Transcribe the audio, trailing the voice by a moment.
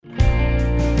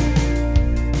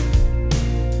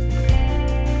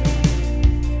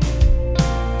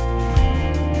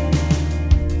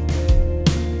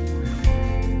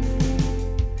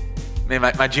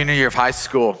Man, my junior year of high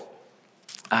school,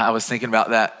 I was thinking about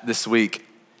that this week.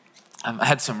 I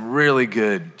had some really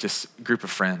good just group of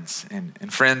friends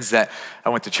and friends that I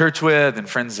went to church with and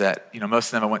friends that, most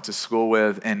of them I went to school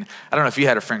with. And I don't know if you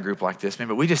had a friend group like this, man,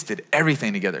 but we just did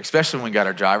everything together, especially when we got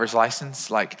our driver's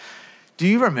license. Like, do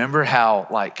you remember how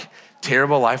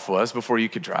terrible life was before you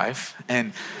could drive?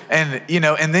 And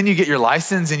then you get your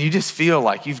license and you just feel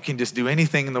like you can just do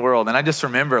anything in the world. And I just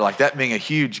remember that being a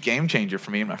huge game changer for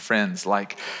me and my friends.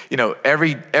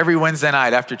 Every Wednesday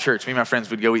night after church, me and my friends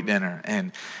would go eat dinner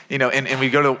and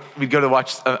we'd go to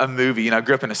watch a movie. I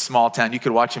grew up in a small town. You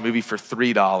could watch a movie for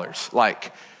 $3.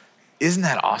 Isn't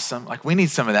that awesome? We need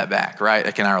some of that back,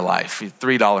 right? In our life,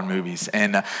 $3 movies.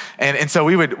 And so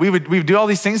we would do all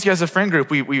these things as a friend group.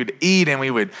 We would eat and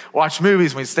we would watch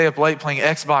movies. We'd stay up late playing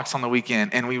Xbox on the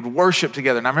weekend and we would worship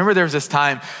together. And I remember there was this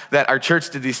time that our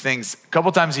church did these things a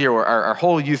couple times a year where our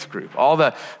whole youth group, all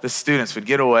the students would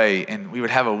get away and we would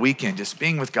have a weekend just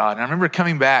being with God. And I remember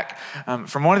coming back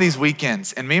from one of these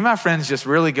weekends and me and my friends just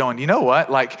really going, you know what?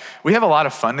 We have a lot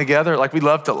of fun together. We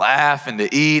love to laugh and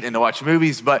to eat and to watch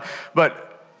movies, but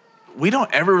we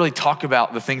don't ever really talk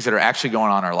about the things that are actually going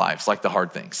on in our lives, the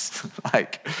hard things.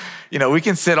 We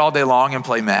can sit all day long and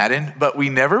play Madden, but we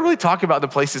never really talk about the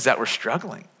places that we're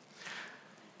struggling.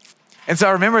 And so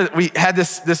I remember that we had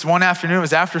this one afternoon, it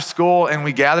was after school, and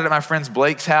we gathered at my friend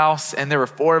Blake's house, and there were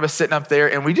 4 of us sitting up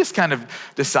there, and we just kind of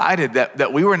decided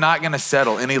that we were not gonna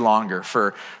settle any longer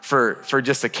for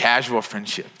just a casual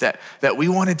friendship, that we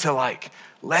wanted to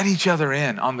let each other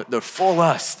in on the full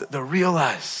us, the real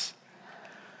us.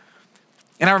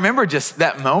 And I remember just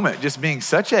that moment just being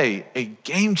such a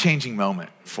game-changing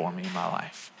moment for me in my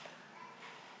life.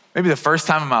 Maybe the first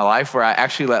time in my life where I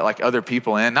actually let other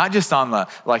people in, not just on the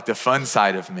fun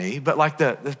side of me, but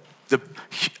the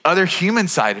other human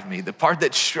side of me, the part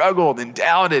that struggled and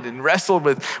doubted and wrestled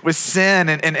with sin.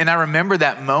 And I remember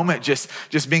that moment just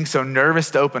being so nervous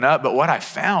to open up. But what I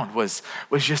found was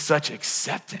just such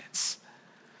acceptance.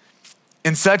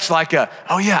 And such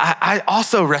I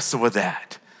also wrestle with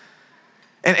that.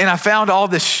 And I found all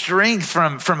this strength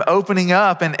from opening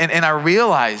up. And I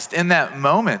realized in that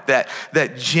moment that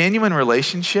genuine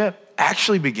relationship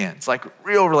actually begins,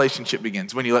 real relationship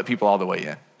begins when you let people all the way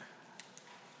in.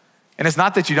 And it's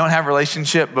not that you don't have a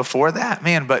relationship before that,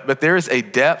 man, but there is a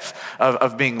depth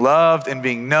of being loved and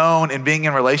being known and being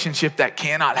in relationship that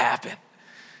cannot happen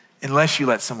unless you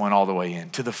let someone all the way in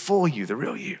to the full you, the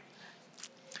real you.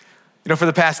 For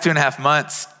the past 2.5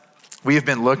 months, we have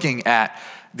been looking at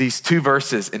these 2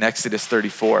 verses in Exodus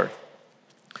 34.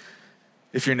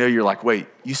 If you're new, you're like, wait,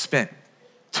 you spent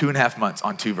 2.5 months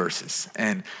on 2 verses.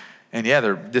 And yeah,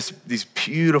 they're these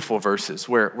beautiful verses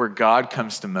where God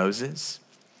comes to Moses.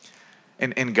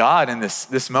 And God in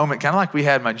this moment, kind of like we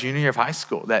had my junior year of high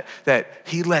school, that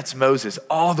he lets Moses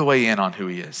all the way in on who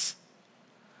he is.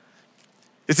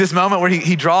 It's this moment where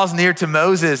he draws near to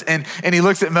Moses and he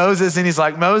looks at Moses and he's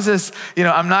like, Moses,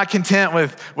 I'm not content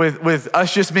with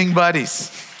us just being buddies.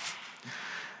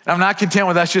 I'm not content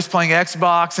with us just playing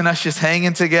Xbox and us just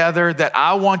hanging together, that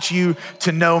I want you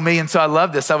to know me. And so I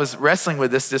love this. I was wrestling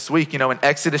with this week, in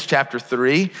Exodus chapter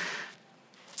 3,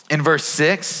 in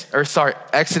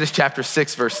Exodus chapter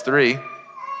 6, verse 3.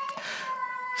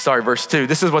 Verse 2.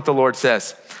 This is what the Lord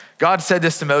says. God said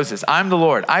this to Moses, I'm the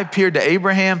Lord. I appeared to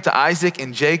Abraham, to Isaac,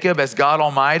 and Jacob as God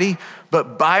Almighty,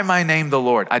 but by my name, the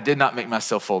Lord, I did not make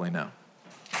myself fully known.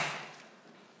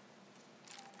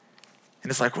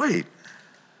 And it's wait,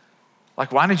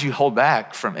 why did you hold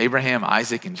back from Abraham,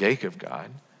 Isaac, and Jacob, God?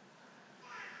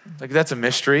 That's a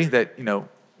mystery that,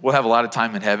 we'll have a lot of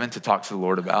time in heaven to talk to the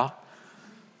Lord about.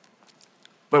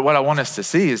 But what I want us to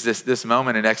see is this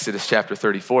moment in Exodus chapter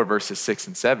 34, verses 6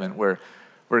 and 7, where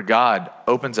God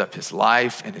opens up his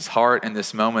life and his heart in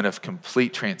this moment of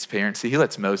complete transparency. He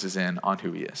lets Moses in on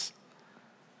who he is.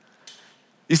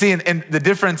 You see, and the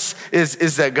difference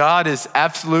is that God is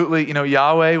absolutely,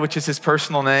 Yahweh, which is his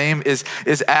personal name, is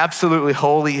absolutely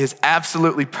holy, is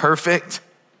absolutely perfect.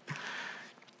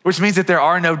 Which means that there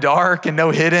are no dark and no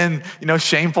hidden,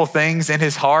 shameful things in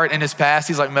his heart and his past.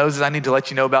 He's like, Moses, I need to let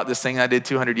you know about this thing I did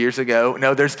 200 years ago.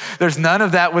 No, there's none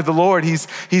of that with the Lord. He's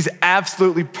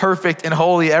absolutely perfect and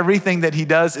holy. Everything that he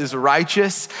does is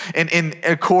righteous and in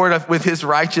accord with his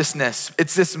righteousness.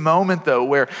 It's this moment though,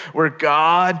 where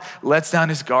God lets down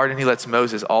his guard and he lets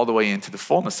Moses all the way into the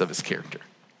fullness of his character.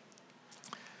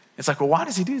 It's well, why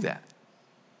does he do that?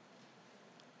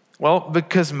 Well,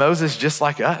 because Moses, just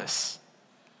like us,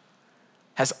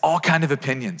 has all kinds of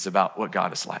opinions about what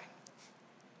God is like.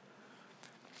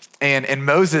 And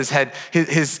Moses had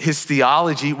his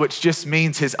theology, which just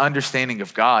means his understanding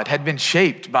of God, had been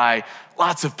shaped by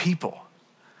lots of people.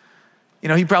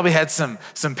 He probably had some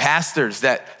pastors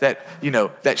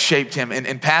that shaped him.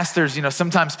 And pastors,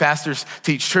 sometimes pastors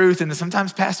teach truth and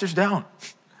sometimes pastors don't.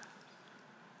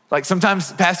 Like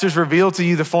sometimes pastors reveal to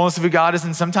you the fullness of who God is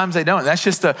and sometimes they don't. And that's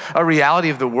just a reality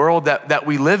of the world that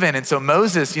we live in. And so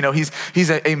Moses,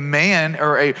 he's a man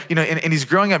and he's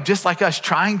growing up just like us,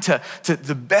 trying to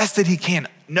the best that he can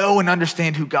know and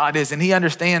understand who God is. And he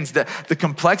understands the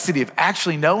complexity of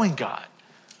actually knowing God.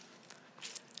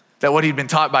 That what he'd been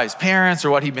taught by his parents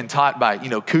or what he'd been taught by,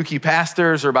 kooky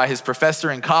pastors or by his professor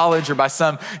in college or by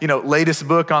some, latest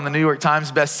book on the New York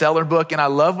Times bestseller book. And I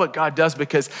love what God does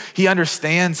because he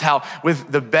understands how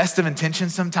with the best of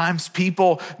intentions, sometimes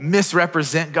people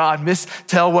misrepresent God,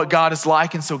 mistell what God is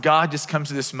like. And so God just comes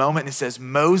to this moment and he says,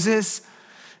 Moses,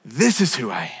 this is who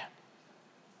I am.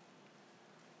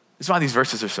 That's why these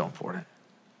verses are so important.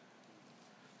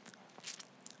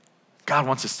 God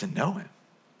wants us to know him.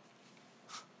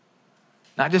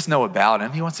 Not just know about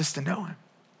him, he wants us to know him.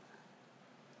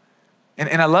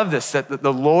 And I love this, that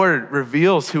the Lord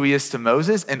reveals who he is to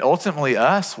Moses and ultimately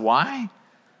us. Why?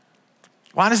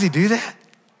 Why does he do that?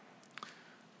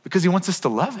 Because he wants us to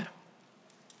love him.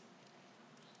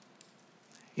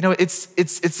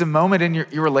 It's a moment in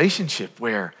your relationship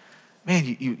where, man,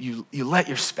 you let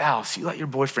your spouse, you let your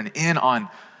boyfriend in on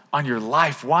your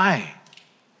life. Why?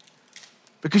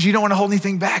 Because you don't want to hold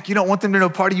anything back. You don't want them to know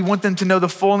part of you. You want them to know the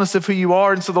fullness of who you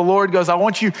are. And so the Lord goes, I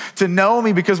want you to know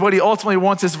me because what he ultimately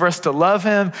wants is for us to love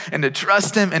him and to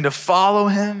trust him and to follow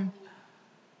him.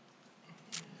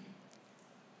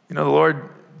 The Lord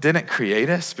didn't create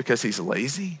us because he's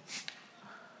lazy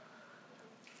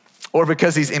or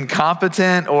because he's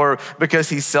incompetent or because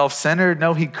he's self-centered.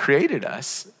 No, he created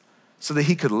us so that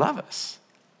he could love us.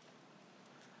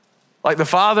 Like the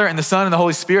Father and the Son and the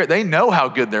Holy Spirit, they know how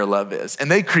good their love is. And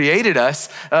they created us,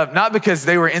 not because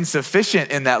they were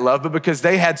insufficient in that love, but because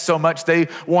they had so much they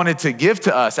wanted to give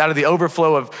to us out of the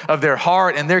overflow of their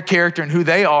heart and their character and who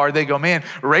they are. They go, man,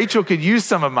 Rachel could use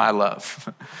some of my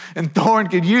love. And Thorn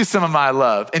could use some of my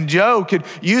love. And Joe could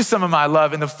use some of my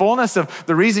love. And the fullness of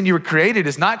the reason you were created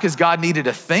is not because God needed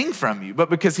a thing from you, but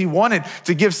because he wanted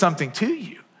to give something to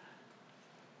you.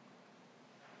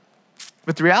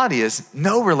 But the reality is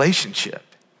no relationship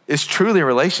is truly a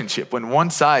relationship when one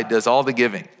side does all the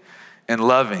giving and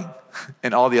loving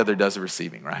and all the other does the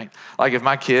receiving, right? Like if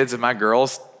my kids and my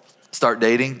girls start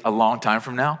dating a long time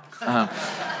from now,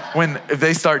 if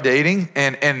they start dating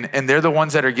and they're the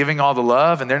ones that are giving all the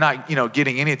love and they're not,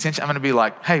 getting any attention, I'm going to be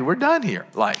like, hey, we're done here.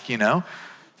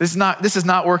 This is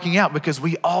not working out because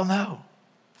we all know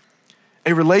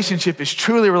a relationship is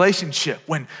truly a relationship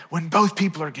when both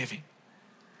people are giving.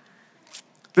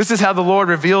 This is how the Lord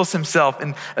reveals himself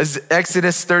in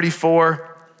Exodus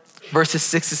 34, verses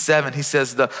 6-7. He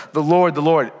says, the Lord,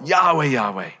 Yahweh,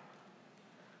 Yahweh,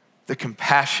 the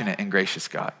compassionate and gracious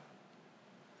God,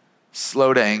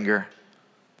 slow to anger,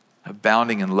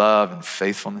 abounding in love and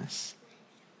faithfulness,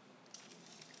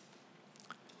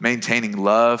 maintaining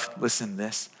love, listen to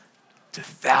this, to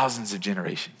thousands of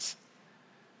generations,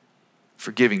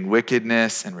 forgiving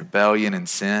wickedness and rebellion and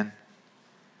sin.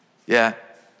 Yeah.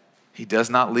 He does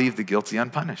not leave the guilty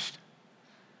unpunished.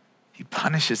 He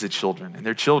punishes the children and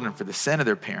their children for the sin of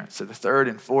their parents, so the third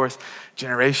and fourth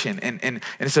generation. And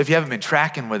so if you haven't been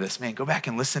tracking with us, man, go back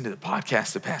and listen to the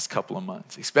podcast the past couple of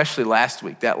months, especially last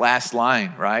week, that last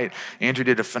line, right? Andrew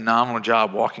did a phenomenal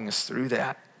job walking us through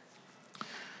that.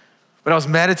 But I was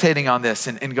meditating on this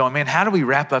and going, man, how do we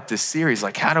wrap up this series?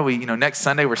 Like, how do we, next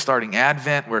Sunday we're starting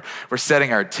Advent. We're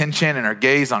setting our attention and our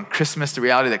gaze on Christmas, the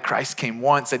reality that Christ came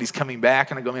once, that he's coming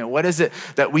back. And I go, man, what is it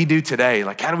that we do today?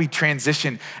 Like, how do we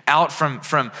transition out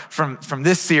from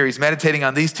this series, meditating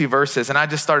on these two verses? And I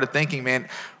just started thinking, man,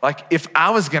 like if I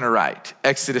was going to write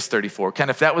Exodus 34,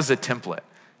 if that was a template,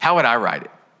 how would I write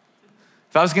it?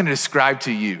 If I was going to describe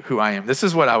to you who I am, this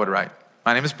is what I would write.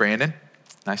 My name is Brandon.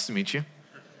 Nice to meet you.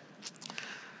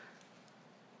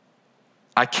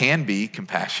 I can be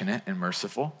compassionate and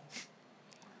merciful.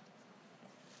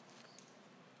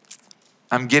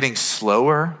 I'm getting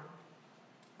slower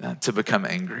to become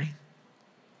angry.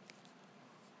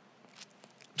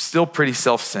 I'm still pretty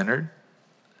self-centered.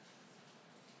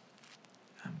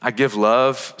 I give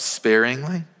love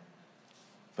sparingly,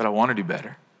 but I want to do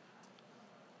better.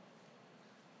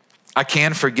 I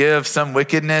can forgive some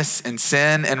wickedness and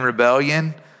sin and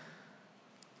rebellion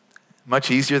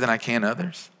much easier than I can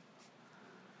others.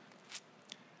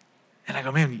 And I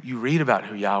go, man, you read about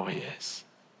who Yahweh is.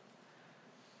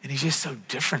 And he's just so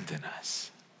different than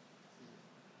us.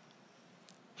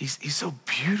 He's so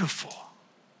beautiful.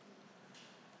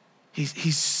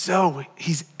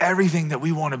 He's everything that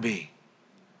we want to be.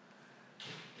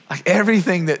 Like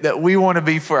everything that we want to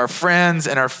be for our friends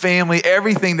and our family,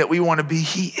 everything that we want to be,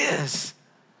 he is.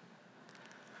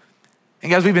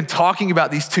 And guys, we've been talking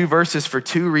about these two verses for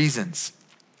two reasons.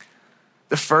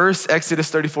 The first, Exodus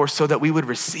 34, so that we would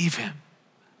receive him.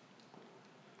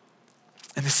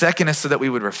 And the second is so that we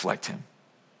would reflect him.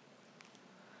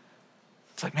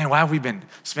 It's like, man, why have we been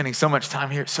spending so much time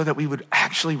here? So that we would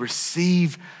actually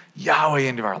receive Yahweh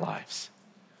into our lives.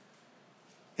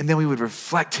 And then we would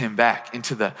reflect him back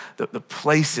into the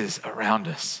places around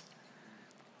us.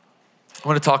 I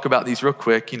want to talk about these real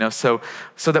quick, so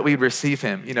that we'd receive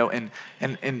him,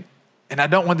 and I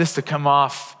don't want this to come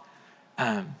off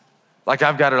like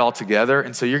I've got it all together.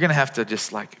 And so you're going to have to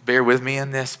just like bear with me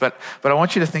in this, but I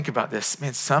want you to think about this.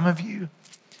 Man, some of you,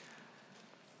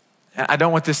 and I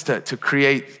don't want this to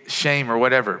create shame or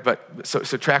whatever, but so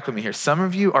track with me here. Some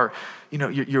of you are,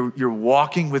 you're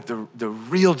walking with the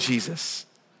real Jesus.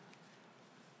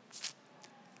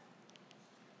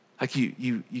 Like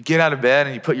you get out of bed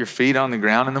and you put your feet on the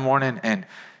ground in the morning, and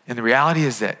the reality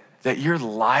is that your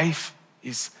life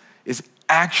is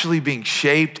actually being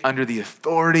shaped under the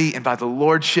authority and by the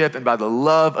lordship and by the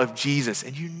love of Jesus,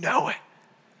 and you know it.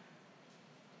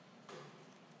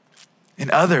 And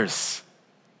others,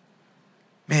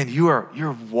 man,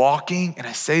 you're walking, and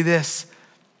I say this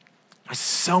with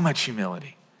so much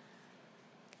humility.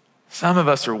 Some of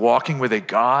us are walking with a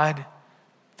God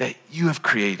that you have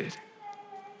created.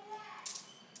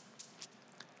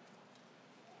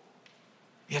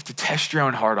 You have to test your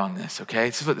own heart on this, okay?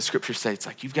 This is what the scriptures say. It's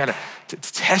like you've got to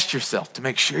test yourself to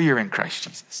make sure you're in Christ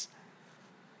Jesus.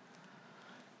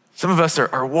 Some of us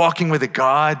are walking with a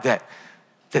God that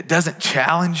doesn't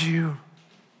challenge you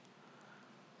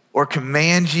or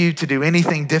command you to do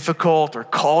anything difficult or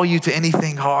call you to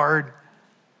anything hard.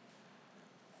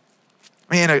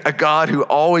 Man, a God who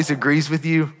always agrees with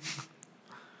you.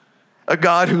 A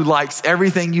God who likes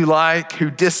everything you like, who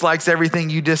dislikes everything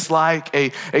you dislike,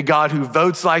 a God who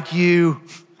votes like you,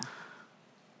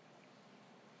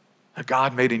 a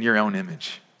God made in your own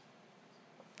image.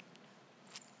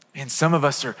 And some of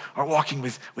us are walking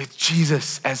with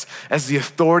Jesus as the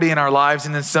authority in our lives,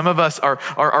 and then some of us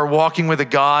are walking with a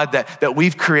God that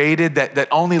we've created that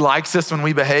only likes us when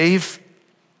we behave.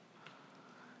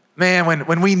 Man,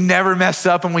 when we never mess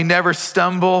up and we never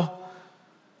stumble.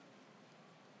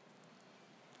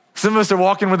 Some of us are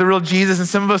walking with the real Jesus, and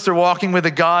some of us are walking with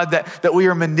a God that we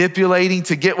are manipulating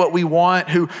to get what we want,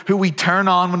 who we turn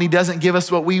on when he doesn't give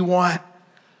us what we want.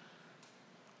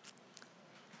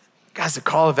 Guys, the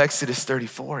call of Exodus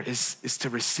 34 is to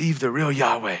receive the real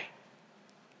Yahweh.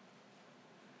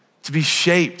 To be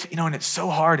shaped, and it's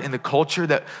so hard in the culture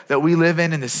that we live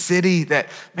in the city that,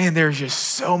 man, there's just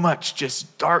so much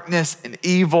just darkness and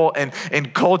evil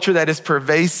and culture that is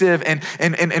pervasive,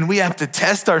 and we have to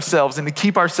test ourselves and to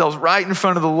keep ourselves right in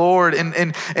front of the Lord. And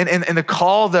the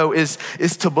call, though, is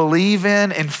to believe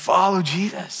in and follow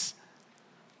Jesus.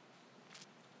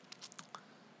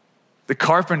 The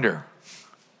carpenter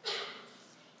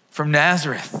from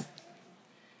Nazareth,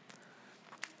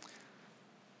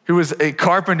 who was a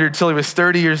carpenter until he was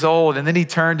 30 years old, and then he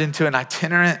turned into an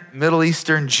itinerant Middle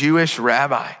Eastern Jewish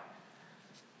rabbi.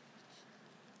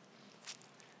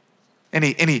 And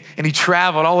he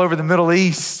traveled all over the Middle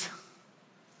East,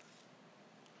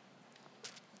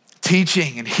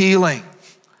 teaching and healing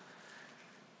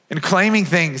and claiming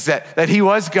things that he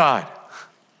was God.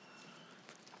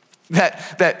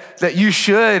 That you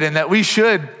should and that we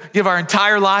should give our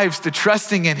entire lives to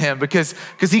trusting in him because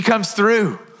he comes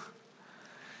through.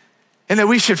 And that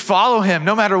we should follow him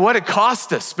no matter what it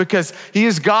costs us, because he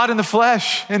is God in the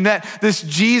flesh. And that this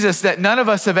Jesus that none of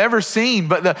us have ever seen,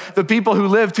 but the people who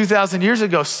lived 2,000 years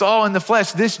ago saw in the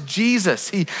flesh, this Jesus,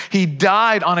 he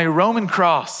died on a Roman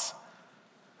cross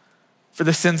for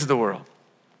the sins of the world.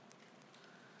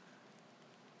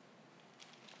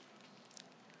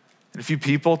 And a few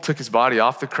people took his body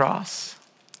off the cross.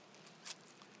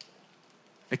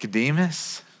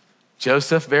 Nicodemus,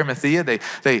 Joseph of Arimathea,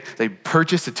 they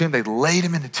purchased the tomb. They laid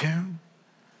him in the tomb.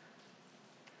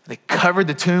 They covered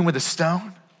the tomb with a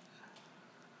stone.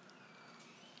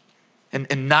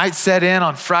 And night set in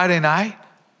on Friday night.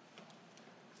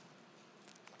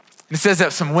 And it says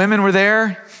that some women were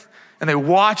there and they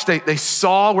watched, they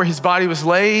saw where his body was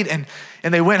laid, and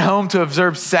they went home to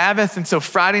observe Sabbath. And so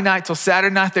Friday night till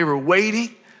Saturday night, they were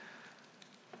waiting.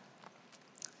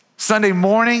 Sunday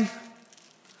morning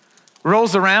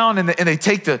rolls around, and they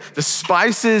take the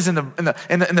spices and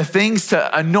the things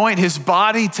to anoint his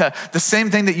body, to the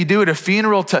same thing that you do at a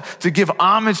funeral to give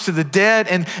homage to the dead.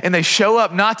 And they show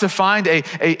up not to find a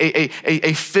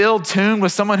filled tomb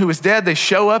with someone who is dead. They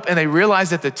show up and they realize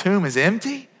that the tomb is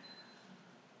empty.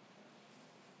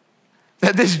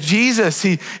 That this Jesus,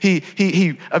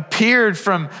 he appeared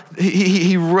from,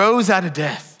 he rose out of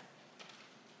death.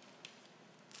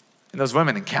 And those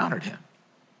women encountered him.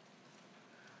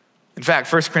 In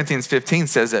fact, 1 Corinthians 15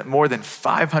 says that more than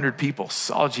 500 people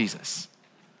saw Jesus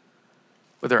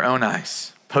with their own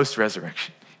eyes,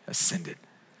 post-resurrection, ascended.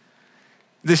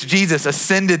 This Jesus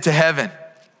ascended to heaven.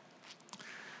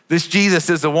 This Jesus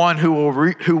is the one who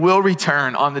will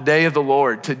return on the day of the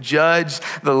Lord to judge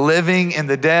the living and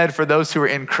the dead. For those who are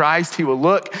in Christ, he will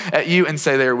look at you and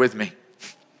say, they are with me.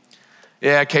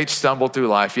 Yeah, Kate stumbled through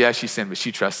life. Yeah, she sinned, but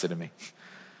she trusted in me.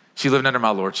 She lived under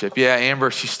my lordship. Yeah,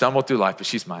 Amber, she stumbled through life, but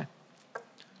she's mine.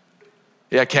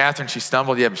 Yeah, Catherine, she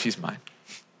stumbled. Yeah, but she's mine.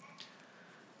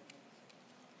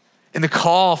 And the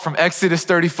call from Exodus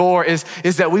 34 is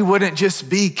that we wouldn't just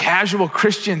be casual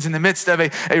Christians in the midst of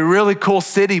a really cool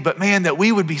city, but man, that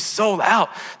we would be sold out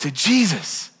to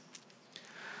Jesus.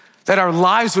 That our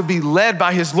lives would be led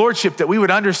by his lordship, that we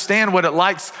would understand what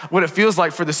it feels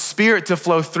like for the Spirit to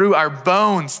flow through our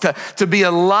bones, to be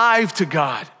alive to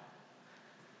God,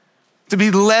 to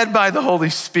be led by the Holy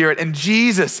Spirit. And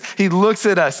Jesus, he looks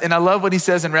at us, and I love what he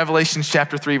says in Revelation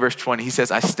chapter 3, verse 20. He says,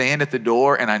 I stand at the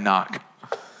door and I knock.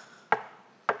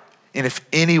 And if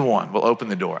anyone will open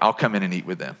the door, I'll come in and eat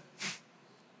with them.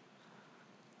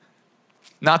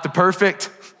 Not the perfect,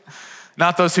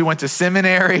 not those who went to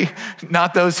seminary,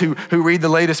 not those who read the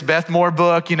latest Beth Moore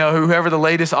book, whoever the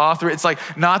latest author. It's like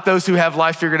not those who have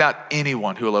life figured out,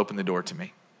 anyone who will open the door to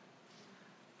me.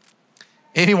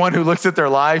 Anyone who looks at their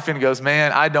life and goes,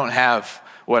 man, I don't have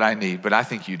what I need, but I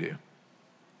think you do.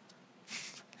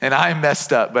 And I am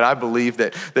messed up, but I believe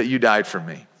that you died for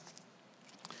me.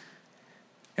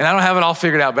 And I don't have it all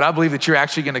figured out, but I believe that you're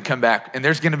actually going to come back, and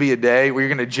there's going to be a day where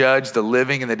you're going to judge the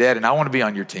living and the dead, and I want to be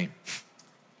on your team.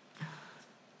 It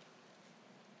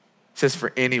says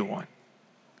for anyone.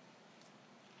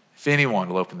 If anyone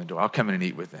will open the door, I'll come in and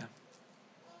eat with them.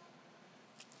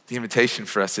 The invitation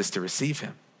for us is to receive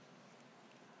him,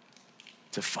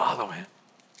 to follow him.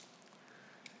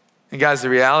 And guys, the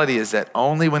reality is that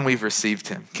only when we've received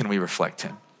him can we reflect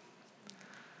him.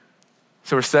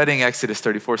 So we're studying Exodus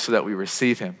 34 so that we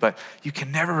receive him, but you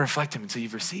can never reflect him until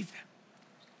you've received him.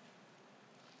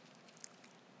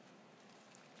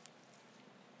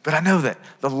 But I know that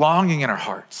the longing in our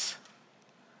hearts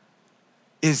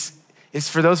is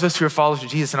for those of us who are followers of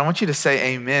Jesus, and I want you to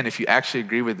say amen if you actually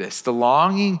agree with this. The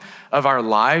longing of our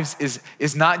lives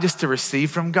is not just to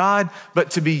receive from God,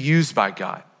 but to be used by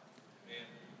God.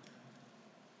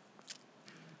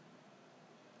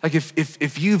 Like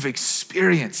if you've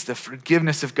experienced the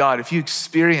forgiveness of God, if you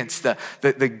experience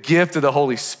the gift of the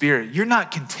Holy Spirit, you're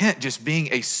not content just being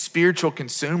a spiritual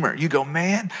consumer. You go,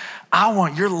 man, I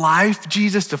want your life,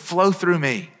 Jesus, to flow through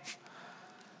me,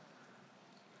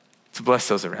 to bless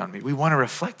those around me. We want to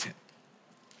reflect him.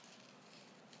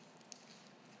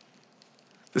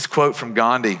 This quote from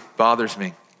Gandhi bothers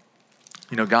me.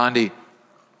 Gandhi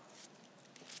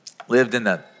lived in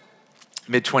the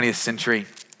mid-20th century.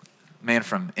 Man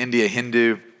from India,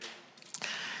 Hindu,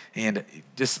 and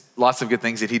just lots of good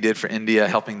things that he did for India,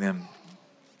 helping them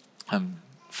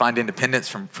find independence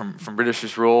from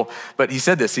British rule. But he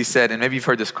said this, and maybe you've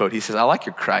heard this quote, he says, I like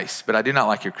your Christ, but I do not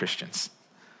like your Christians.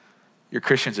 Your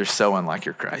Christians are so unlike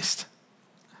your Christ.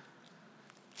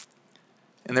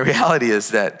 And the reality is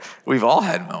that we've all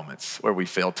had moments where we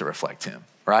failed to reflect him,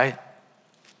 right?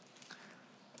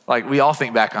 Like we all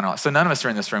think back on it. So none of us are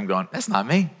in this room going, that's not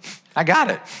me. I got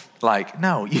it. Like,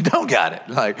 no, you don't got it.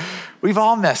 Like, we've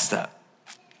all messed up.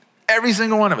 Every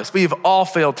single one of us. We have all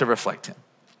failed to reflect him.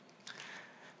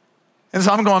 And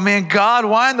so I'm going, man, God,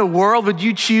 why in the world would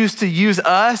you choose to use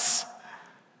us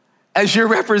as your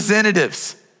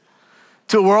representatives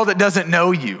to a world that doesn't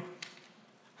know you?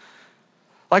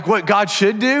 Like what God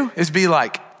should do is be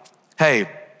like, hey,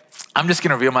 I'm just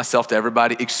gonna reveal myself to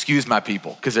everybody. Excuse my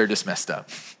people because they're just messed up.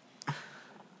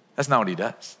 That's not what he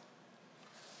does.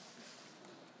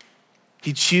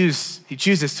 He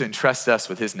chooses to entrust us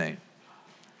with his name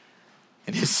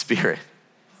and his Spirit.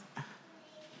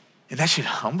 And that should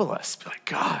humble us. Be like,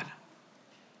 God.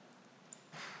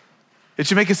 It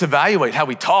should make us evaluate how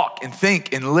we talk and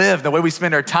think and live, the way we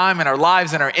spend our time and our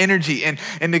lives and our energy, and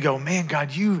to go, man,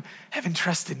 God, you have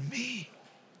entrusted me.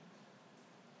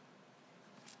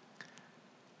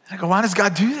 And I go, why does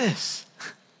God do this?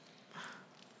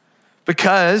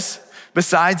 Because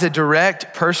besides a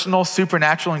direct, personal,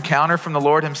 supernatural encounter from the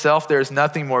Lord himself, there is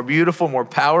nothing more beautiful, more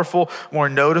powerful, more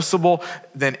noticeable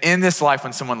than in this life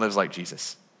when someone lives like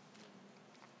Jesus.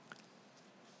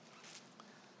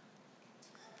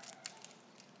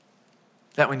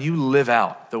 That when you live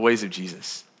out the ways of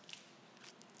Jesus,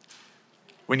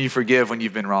 when you forgive when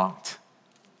you've been wronged,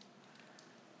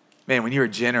 Man, when you are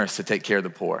generous to take care of the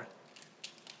poor,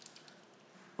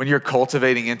 when you're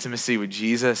cultivating intimacy with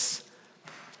Jesus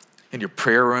in your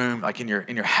prayer room, like in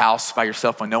your house by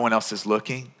yourself when no one else is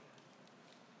looking.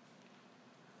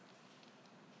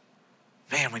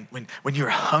 Man, when you're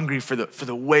hungry for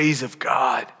the ways of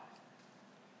God,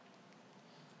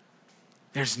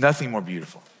 there's nothing more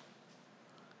beautiful.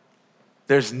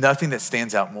 There's nothing that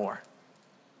stands out more.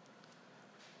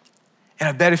 And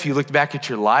I bet if you looked back at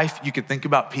your life, you could think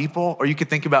about people, or you could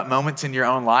think about moments in your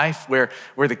own life where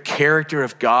the character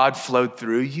of God flowed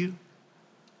through you.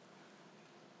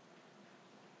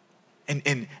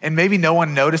 And maybe no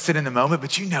one noticed it in the moment,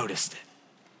 but you noticed it.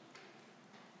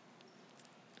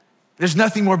 There's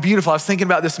nothing more beautiful. I was thinking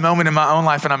about this moment in my own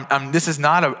life, and this is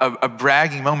not a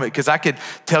bragging moment, because I could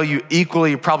tell you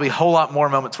equally, probably a whole lot more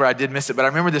moments where I did miss it. But I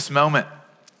remember this moment.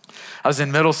 I was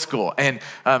in middle school, and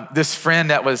this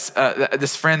friend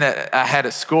that I had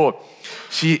at school,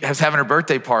 she was having her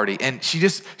birthday party, and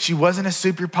she wasn't a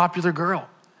super popular girl.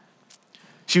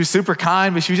 She was super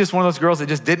kind, but she was just one of those girls that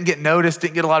just didn't get noticed,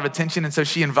 didn't get a lot of attention. And so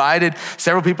she invited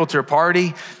several people to her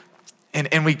party.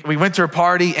 And we went to her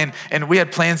party, and we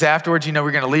had plans afterwards. You know, we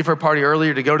were going to leave her party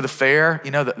earlier to go to the fair.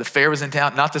 You know, the fair was in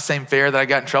town, not the same fair that I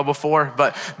got in trouble for,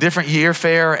 but different year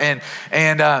fair.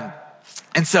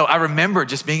 And so I remember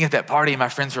just being at that party, and my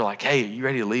friends were like, "Hey, are you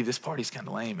ready to leave? This party's kind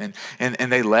of lame."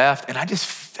 And they left, and I just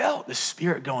felt the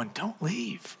Spirit going, "Don't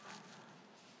leave.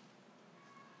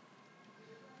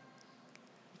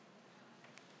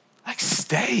 Like,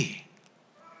 stay.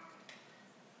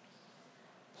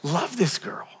 Love this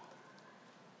girl."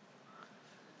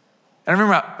 And I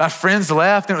remember my friends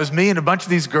left, and it was me and a bunch of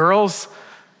these girls.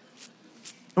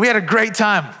 And we had a great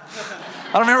time.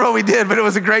 I don't remember what we did, but it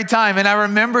was a great time. And I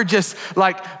remember just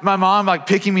like my mom like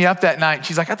picking me up that night.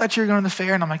 She's like, "I thought you were going to the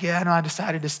fair." And I'm like, "Yeah, no, I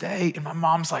decided to stay." And my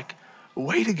mom's like,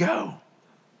 "Way to go."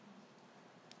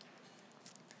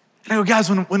 And I go, guys,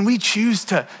 when we choose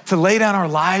to lay down our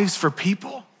lives for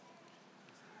people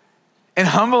and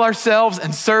humble ourselves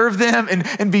and serve them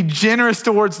and be generous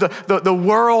towards the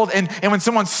world, and when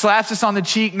someone slaps us on the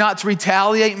cheek, not to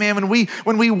retaliate, man,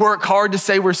 when we work hard to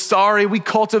say we're sorry, we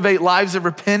cultivate lives of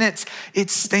repentance, it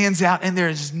stands out. And there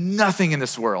is nothing in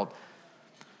this world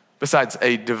besides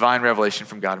a divine revelation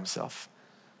from God himself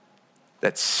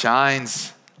that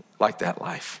shines like that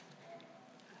life.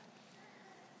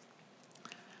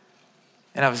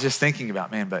 And I was just thinking about,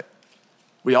 man, but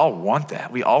we all want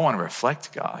that. We all want to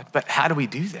reflect God. But how do we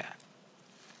do that?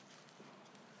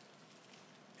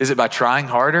 Is it by trying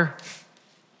harder?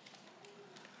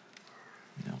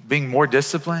 Being more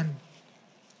disciplined?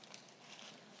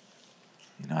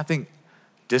 I think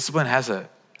discipline has a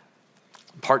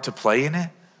part to play in it.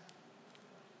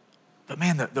 But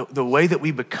man, the way that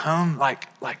we become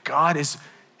like God is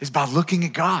by looking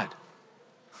at God.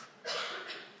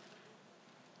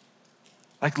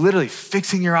 Like literally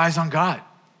fixing your eyes on God.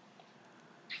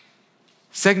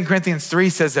 2 Corinthians 3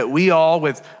 says that we all,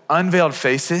 with unveiled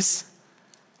faces,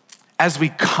 as we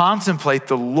contemplate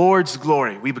the Lord's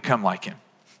glory, we become like him.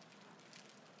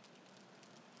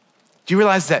 Do you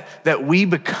realize that we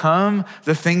become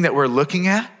the thing that we're looking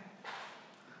at?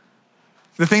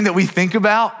 The thing that we think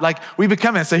about, like we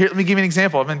become it. So here, let me give you an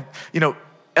example. I'm in,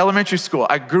 elementary school.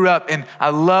 I grew up and I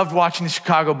loved watching the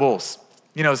Chicago Bulls.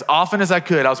 As often as I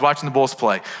could, I was watching the Bulls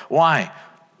play. Why?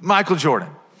 Michael Jordan,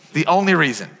 the only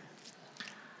reason.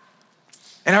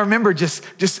 And I remember just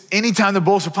anytime the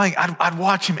Bulls were playing, I'd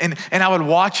watch him, and I would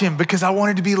watch him because I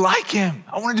wanted to be like him.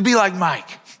 I wanted to be like Mike.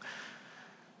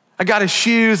 I got his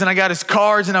shoes and I got his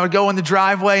cards, and I would go in the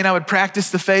driveway and I would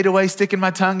practice the fadeaway, sticking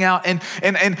my tongue out. And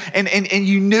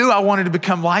you knew I wanted to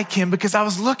become like him because I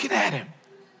was looking at him.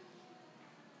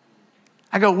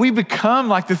 I go, we become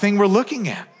like the thing we're looking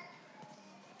at.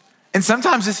 And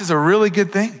sometimes this is a really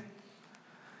good thing.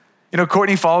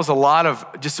 Courtney follows a lot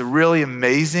of just really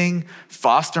amazing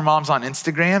foster moms on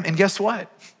Instagram. And guess what?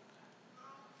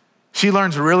 She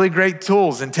learns really great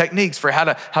tools and techniques for how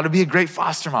to be a great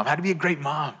foster mom, how to be a great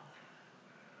mom.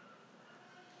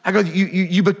 I go,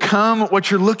 you become what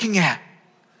you're looking at.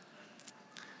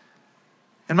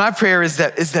 And my prayer is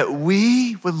that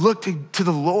we would look to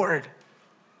the Lord,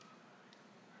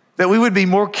 that we would be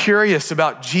more curious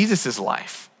about Jesus's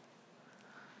life,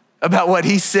 about what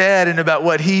he said and about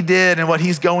what he did and what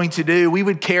he's going to do. We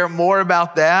would care more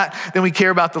about that than we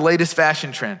care about the latest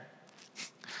fashion trend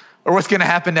or what's gonna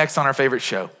happen next on our favorite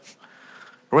show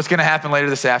or what's gonna happen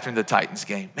later this afternoon in the Titans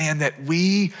game. Man, that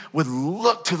we would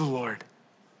look to the Lord,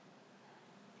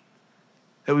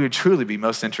 that we would truly be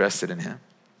most interested in him,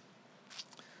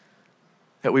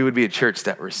 that we would be a church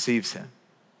that receives him,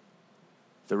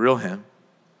 the real him,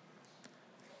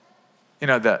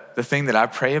 the thing that I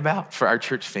pray about for our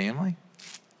church family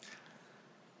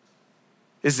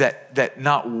is that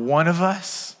not one of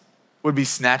us would be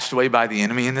snatched away by the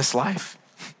enemy in this life.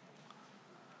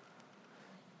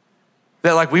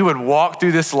 That like we would walk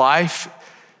through this life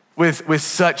with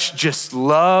such just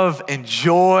love and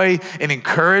joy and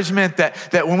encouragement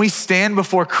that when we stand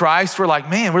before Christ, we're like,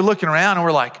 man, we're looking around and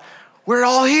we're like, we're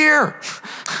all here.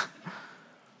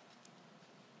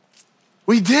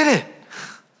 We did it.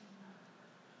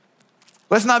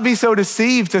 Let's not be so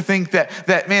deceived to think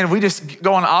that man, if we just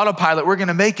go on autopilot, we're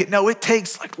gonna make it. No, it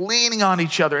takes like leaning on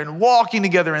each other and walking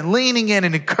together and leaning in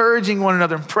and encouraging one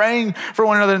another and praying for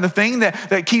one another. And the thing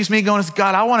that keeps me going is,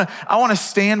 God, I wanna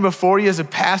stand before you as a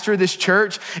pastor of this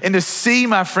church and to see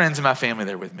my friends and my family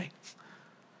there with me.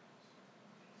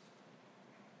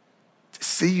 To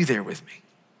see you there with me.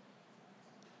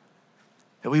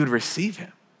 That we would receive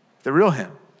him, the real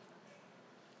him.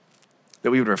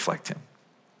 That we would reflect him.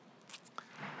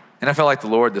 And I felt like the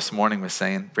Lord this morning was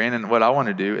saying, Brandon, what I want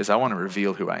to do is I want to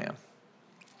reveal who I am.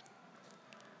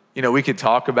 We could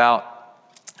talk about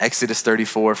Exodus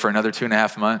 34 for another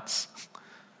 2.5 months.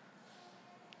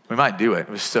 We might do it. It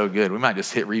was so good. We might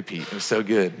just hit repeat. It was so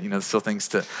good. There's still things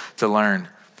to learn.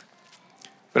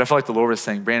 But I felt like the Lord was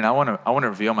saying, Brandon, I want to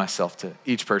reveal myself to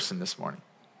each person this morning.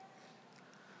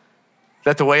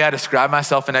 That the way I describe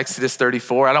myself in Exodus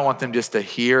 34, I don't want them just to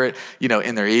hear it,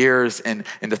 in their ears and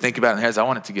to think about it in their heads. I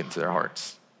want it to get into their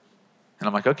hearts. And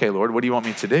I'm like, okay, Lord, what do you want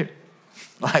me to do?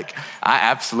 Like, I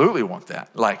absolutely want that.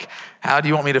 Like, how do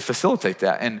you want me to facilitate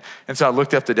that? And so I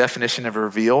looked up the definition of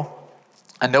reveal.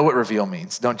 I know what reveal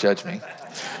means. Don't judge me.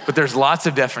 But there's lots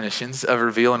of definitions of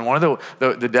reveal. And one of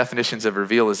the definitions of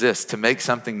reveal is this: to make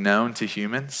something known to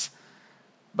humans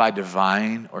by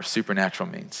divine or supernatural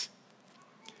means.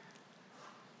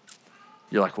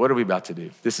 You're like, what are we about to do?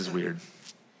 This is weird.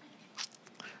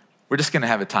 We're just gonna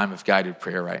have a time of guided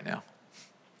prayer right now.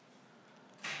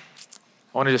 I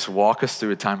wanna just walk us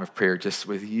through a time of prayer just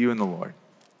with you and the Lord.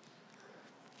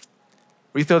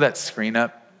 Will you throw that screen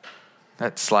up,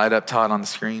 that slide up, Todd, on the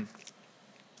screen?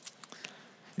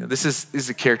 This is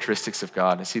the characteristics of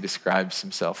God as he describes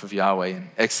himself, of Yahweh, in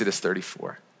Exodus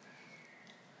 34.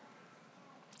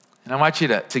 And I want you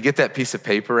to get that piece of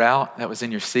paper out that was in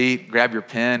your seat, grab your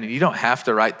pen, and you don't have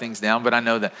to write things down, but I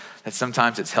know that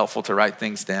sometimes it's helpful to write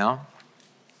things down.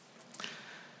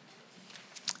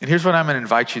 And here's what I'm gonna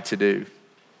invite you to do.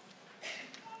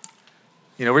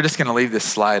 We're just gonna leave this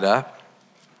slide up.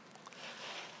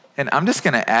 And I'm just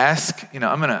gonna ask, I'm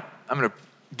gonna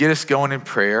get us going in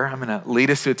prayer. I'm gonna lead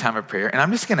us to a time of prayer. And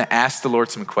I'm just gonna ask the Lord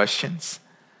some questions.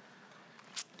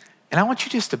 And I want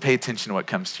you just to pay attention to what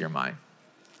comes to your mind.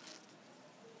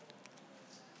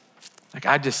 Like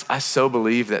I so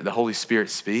believe that the Holy Spirit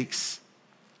speaks,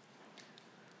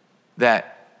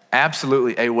 that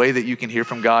absolutely a way that you can hear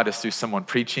from God is through someone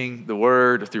preaching the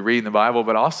word or through reading the Bible,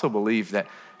 but I also believe that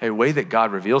a way that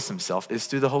God reveals himself is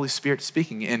through the Holy Spirit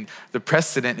speaking. And the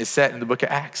precedent is set in the book of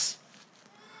Acts.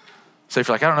 So if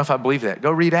you're like, I don't know if I believe that,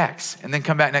 go read Acts and then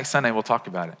come back next Sunday and we'll talk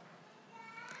about it.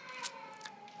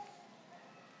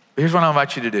 But here's what I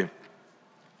invite you to do.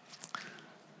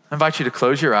 I invite you to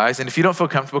close your eyes. And if you don't feel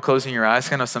comfortable closing your eyes,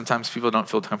 I know sometimes people don't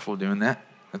feel comfortable doing that.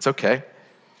 That's okay.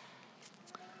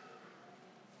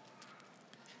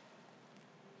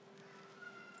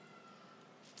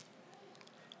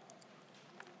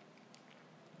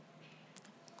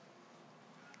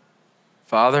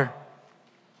 Father,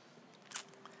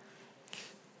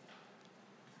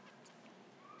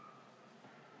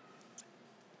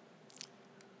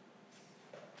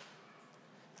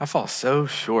 I fall so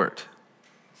short.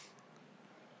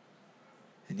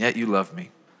 And yet you love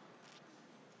me.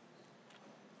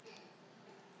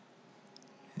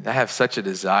 And I have such a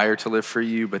desire to live for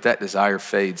you, but that desire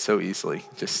fades so easily.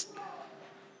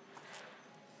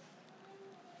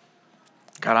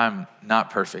 God, I'm not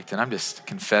perfect, and I'm just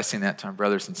confessing that to my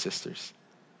brothers and sisters.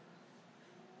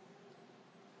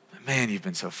 But man, you've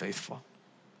been so faithful.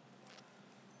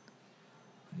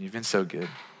 And you've been so good.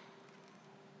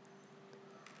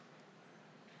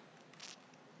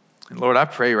 And Lord, I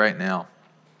pray right now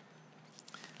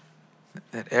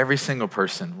that every single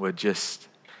person would just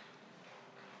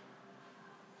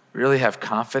really have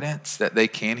confidence that they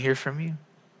can hear from you.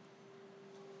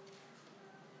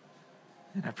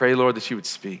 And I pray, Lord, that you would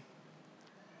speak.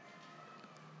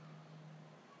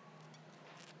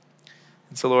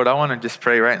 And so, Lord, I want to just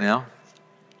pray right now.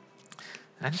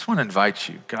 And I just want to invite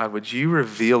you, God, would you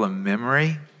reveal a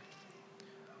memory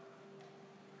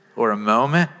or a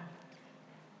moment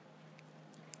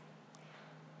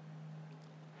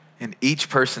in each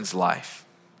person's life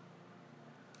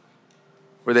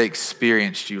where they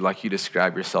experienced you like you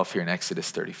describe yourself here in Exodus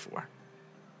 34.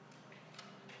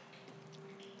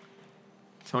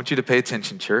 So I want you to pay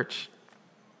attention, church.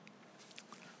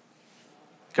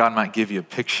 God might give you a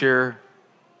picture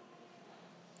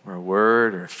or a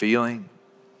word or a feeling.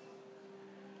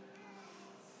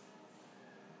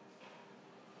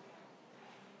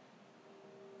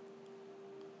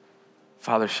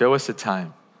 Father, show us a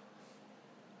time,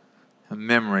 a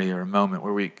memory or a moment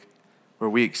where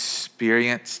we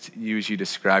experienced you as you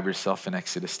describe yourself in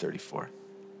Exodus 34.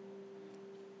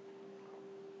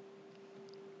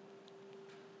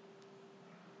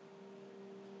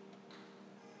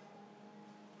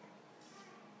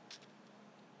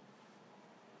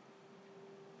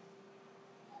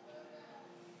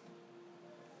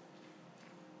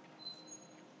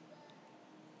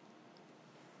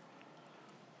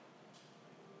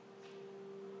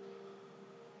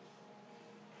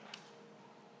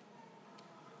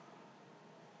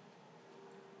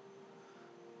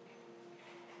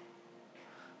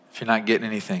 If you're not getting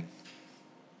anything,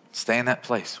 stay in that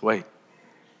place. Wait.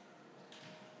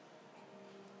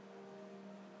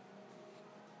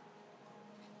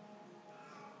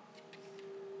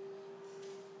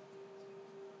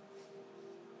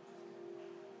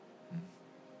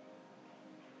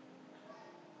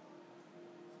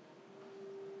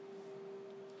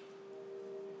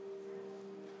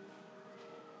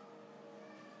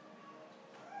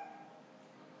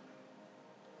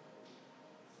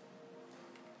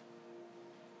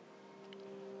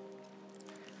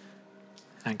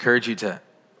 I encourage you to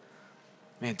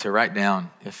write down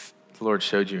if the Lord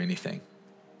showed you anything.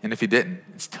 And if he didn't,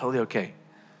 it's totally okay.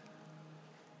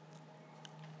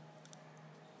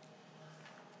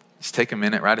 Just take a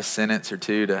minute, write a sentence or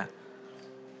two to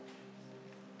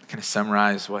kind of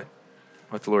summarize what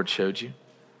the Lord showed you.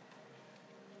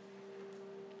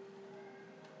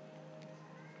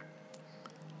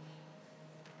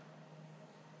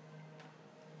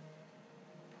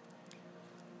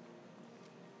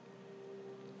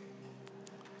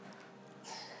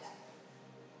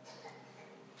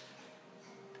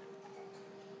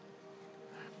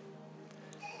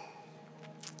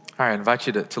 All right, I invite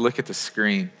you to look at the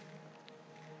screen.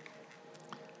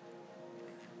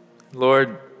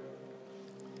 Lord,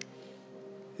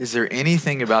 is there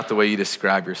anything about the way you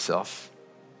describe yourself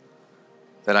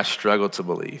that I struggle to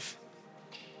believe?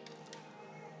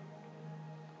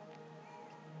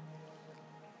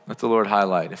 Let the Lord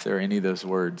highlight if there are any of those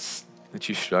words that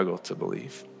you struggle to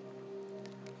believe.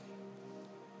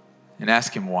 And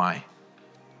ask him why.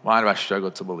 Why do I struggle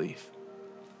to believe?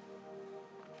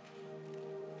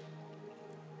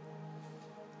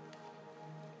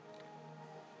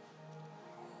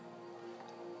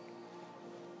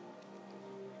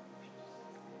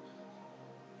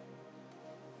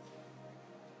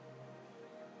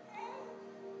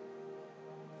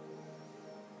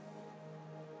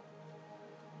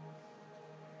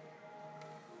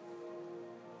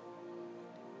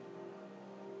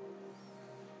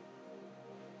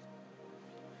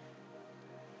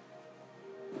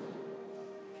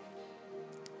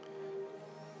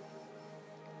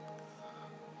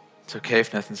 It's okay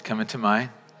if nothing's coming to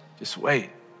mind. Just wait.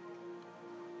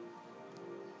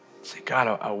 Say,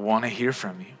 God, I want to hear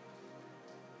from you.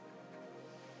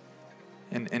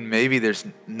 And maybe there's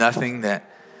nothing that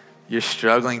you're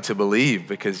struggling to believe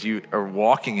because you are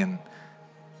walking in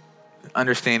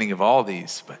understanding of all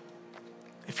these. But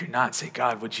if you're not, say,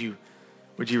 God, would you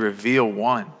reveal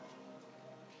one?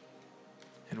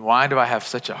 And why do I have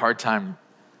such a hard time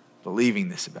believing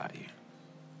this about you?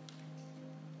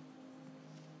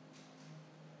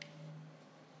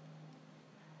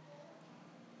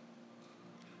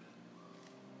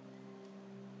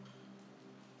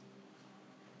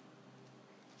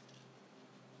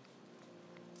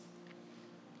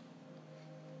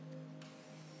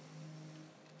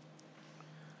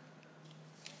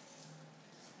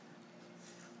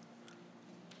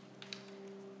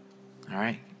 All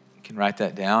right, you can write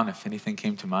that down if anything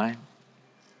came to mind.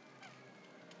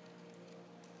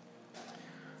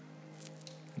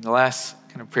 And the last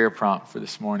kind of prayer prompt for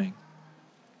this morning.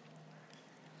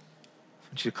 I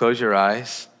want you to close your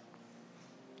eyes.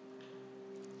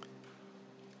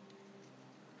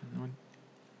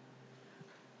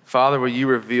 Father, will you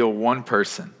reveal one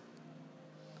person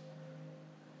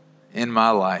in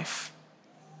my life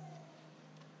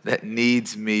that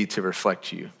needs me to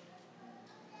reflect you?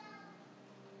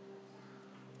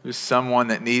 There's someone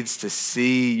that needs to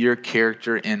see your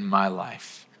character in my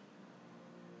life.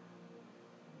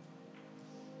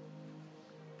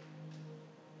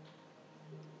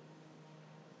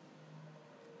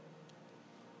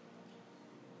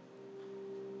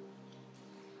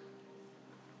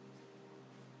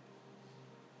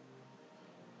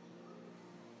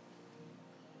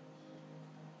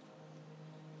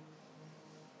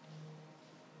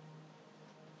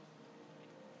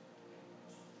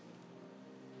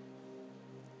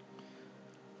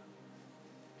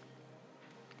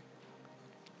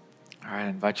 All right, I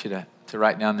invite you to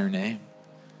write down their name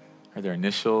or their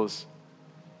initials.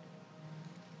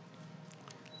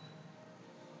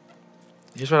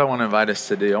 Here's what I want to invite us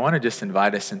to do. I want to just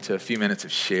invite us into a few minutes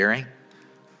of sharing.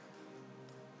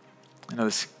 I know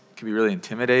this can be really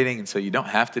intimidating, and so you don't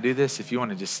have to do this. If you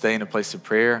want to just stay in a place of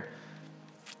prayer,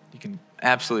 you can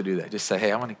absolutely do that. Just say,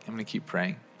 hey, I'm going to keep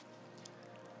praying.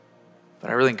 But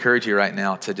I really encourage you right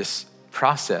now to just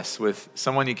process with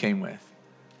someone you came with.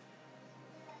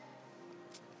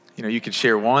 You know, you could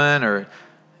share one, or,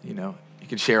 you know, you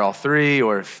could share all three,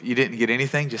 or if you didn't get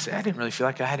anything, just say, I didn't really feel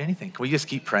like I had anything. Can we just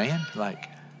keep praying? I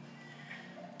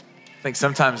think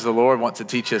sometimes the Lord wants to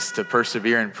teach us to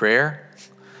persevere in prayer.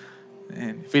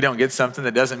 And if we don't get something,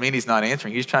 that doesn't mean he's not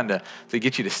answering. He's trying to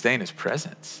get you to stay in his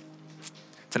presence,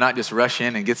 to not just rush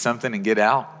in and get something and get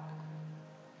out.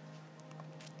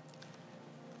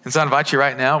 And so I invite you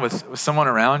right now with someone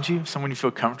around you, someone you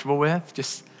feel comfortable with,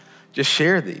 just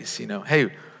share these. You know,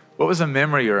 hey, what was a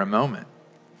memory or a moment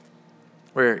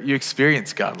where you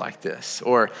experienced God like this?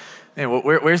 Or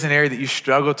where's an area that you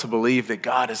struggle to believe that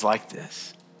God is like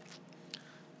this?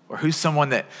 Or who's someone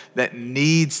that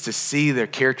needs to see the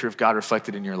character of God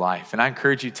reflected in your life? And I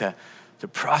encourage you to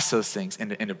process those things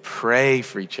and to pray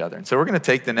for each other. And so we're going to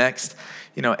take the next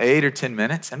 8 or 10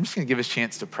 minutes. I'm just going to give us a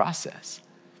chance to process.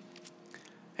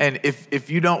 And if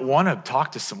you don't want to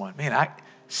talk to someone,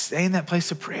 stay in that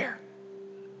place of prayer.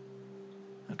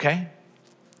 Okay? And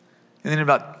then in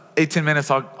about 8, 10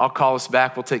 minutes, I'll call us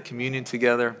back. We'll take communion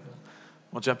together.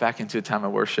 We'll jump back into a time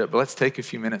of worship. But let's take a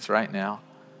few minutes right now.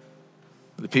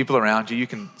 The people around you, you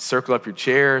can circle up your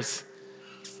chairs.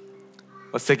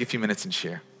 Let's take a few minutes and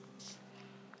share.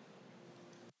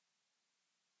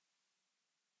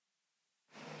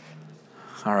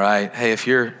 All right. Hey, if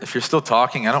you're still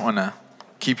talking, I don't want to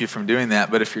keep you from doing that.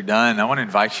 But if you're done, I want to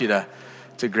invite you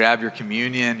to grab your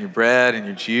communion, your bread, and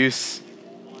your juice.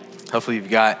 Hopefully you've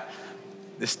got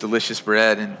this delicious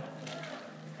bread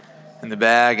in the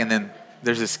bag, and then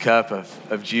there's this cup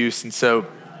of juice. And so,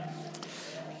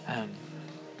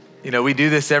 we do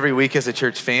this every week as a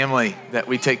church family, that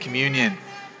we take communion.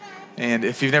 And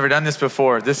if you've never done this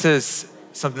before, this is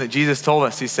something that Jesus told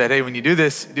us. He said, hey, when you do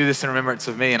this in remembrance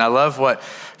of me. And I love what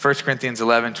 1 Corinthians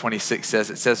 11:26 says.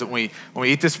 It says that when we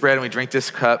eat this bread and we drink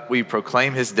this cup, we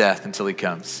proclaim his death until he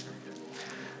comes.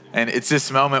 And it's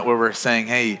this moment where we're saying,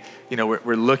 hey,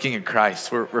 we're looking at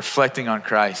Christ. We're reflecting on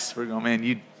Christ. We're going, man,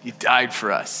 you died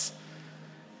for us.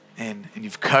 And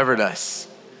you've covered us.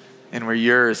 And we're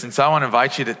yours. And so I want to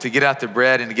invite you to get out the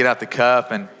bread and to get out the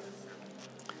cup. And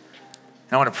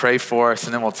I want to pray for us,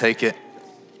 and then we'll take it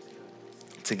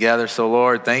together. So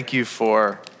Lord, thank you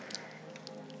for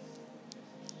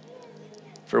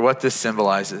what this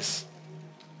symbolizes.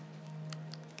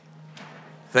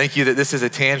 Thank you that this is a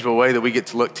tangible way that we get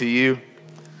to look to you.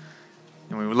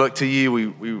 And when we look to you,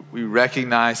 we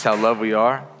recognize how loved we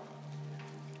are,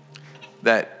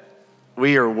 that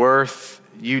we are worth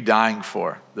you dying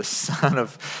for, the Son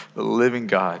of the living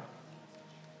God.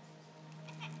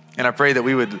 And I pray that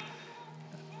we would,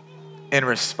 in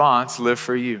response, live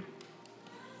for you.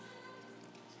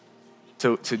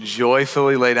 To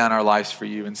joyfully lay down our lives for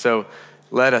you. And so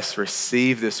let us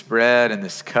receive this bread and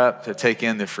this cup to take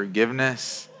in the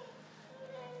forgiveness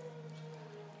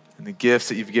and the gifts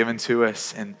that you've given to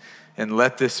us. And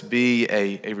let this be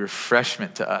a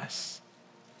refreshment to us.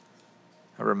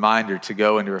 A reminder to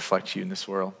go and to reflect you in this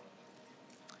world.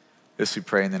 This we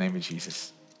pray in the name of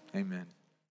Jesus. Amen.